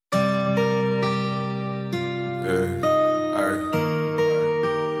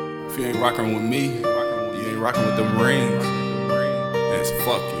rockin' with me, you ain't rockin' with them rings, it's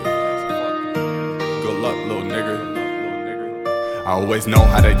fuck you. Good luck, little nigga. I always know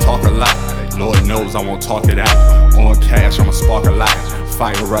how they talk a lot. Lord knows I won't talk it out. On cash, I'ma spark a lot.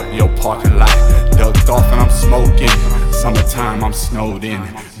 Fire up your parking lot. Ducked off and I'm smoking. Summertime, I'm snowed in.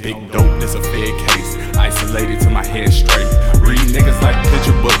 Big dope, this a fair case. Isolated to my head straight. Read niggas like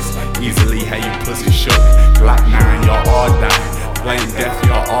picture books. Easily how you pussy shook. Glock 9, y'all all die. Blame death,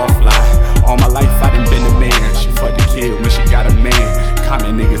 y'all all fly. All my life I done been a man. She fucked the kid when she got a man.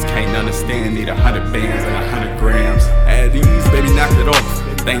 Common niggas can't understand. Need 100 bands and 100 grams. At ease, baby, knocked it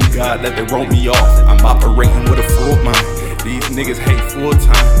off. Thank God that they wrote me off. I'm operating with a full mind. These niggas hate full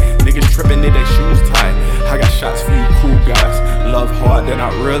time. Niggas tripping in their shoes tight. I got shots for you cool guys. Love hard, then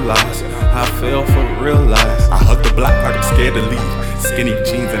I realize I fell for real lies. I hug the block like I'm scared to leave. Skinny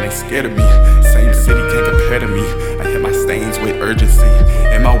jeans and they scared of me. Same city can't compare to me. I hit my stains with urgency.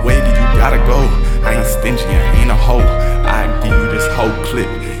 In my way, you gotta go. I ain't stingy, I ain't a hoe. I give you this whole clip.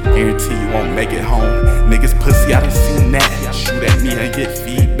 Guarantee you won't make it home. Niggas pussy, I done seen that. Shoot at me and get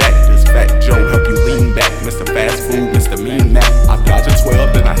feedback. This fat Joe help you lean back. Mr. Fast Food, Mr. Mean Mac. I dodge a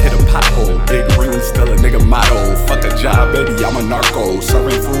 12, then I hit a pothole. Big ring, still a nigga motto. Fuck a job, baby, I'm a narco.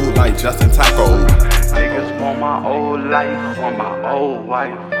 Serving food like Justin Taco. Niggas want my old life, want my old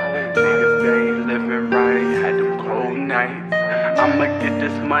wife. Niggas, they ain't living right, had them cold nights. I'ma get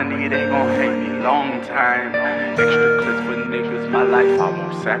this money, they gon' hate me long time. Extra clips for niggas, my life I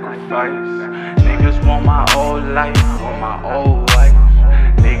won't sacrifice. Niggas want my old life, want my old wife.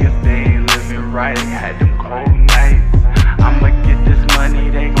 Niggas, they ain't living right, had them cold nights. I'ma get this money,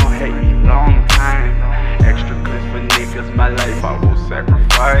 they gon' hate me long time. Extra clips for niggas, my life I won't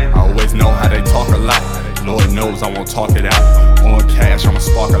sacrifice. I always know how they talk a lot. Lord knows I won't talk it out. On cash, I'ma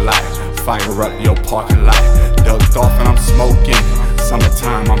spark a lot. Fire up your parking lot. Ducked off and I'm smoking.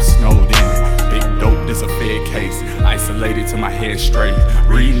 Summertime, I'm snowed in. Big dope, this a fair case. Isolated to my head straight.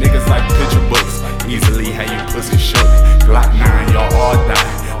 Read niggas like picture books. Easily how you pussy shook. Glock 9, y'all all